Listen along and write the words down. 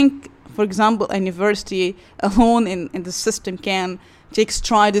For example, a university alone in the system can take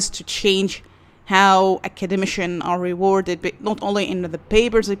strides to change how academicians are rewarded, but not only in the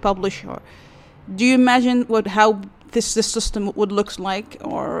papers they publish. Or do you imagine how this system would look like,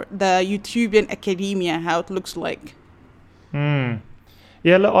 or the utopian academia, how it looks like?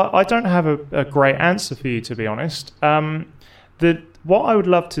 Yeah, look, I don't have a great answer for you, to be honest. What I would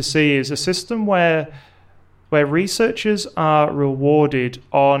love to see is a system where researchers are rewarded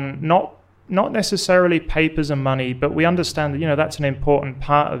on not necessarily papers and money, but we understand that that's an important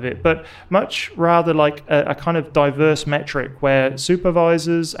part of it, but much rather like a kind of diverse metric where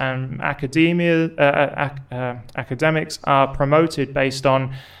supervisors and academics are promoted based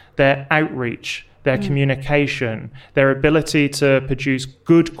on their outreach, their communication, their ability to produce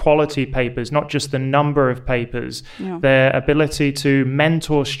good quality papers, not just the number of papers, their ability to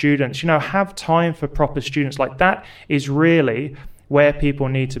mentor students, have time for proper students. Like that is really where people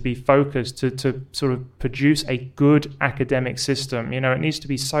need to be focused to sort of produce a good academic system. It needs to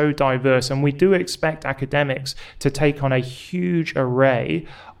be so diverse, and we do expect academics to take on a huge array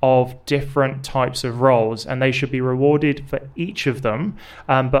of different types of roles, and they should be rewarded for each of them.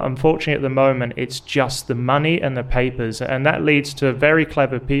 But unfortunately, at the moment, it's just the money and the papers, and that leads to very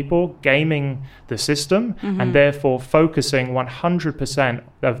clever people gaming the system and therefore focusing 100%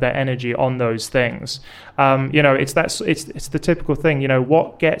 of their energy on those things. It's the typical thing.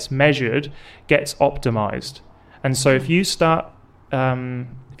 What gets measured gets optimized, and so if you start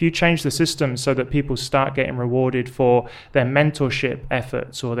if you change the system so that people start getting rewarded for their mentorship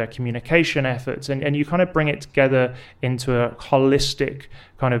efforts or their communication efforts, and you kind of bring it together into a holistic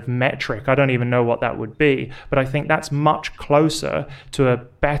kind of metric, I don't even know what that would be, but I think that's much closer to a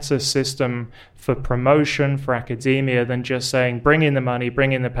better system for promotion for academia than just saying, bring in the money,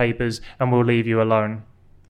 bring in the papers, and we'll leave you alone.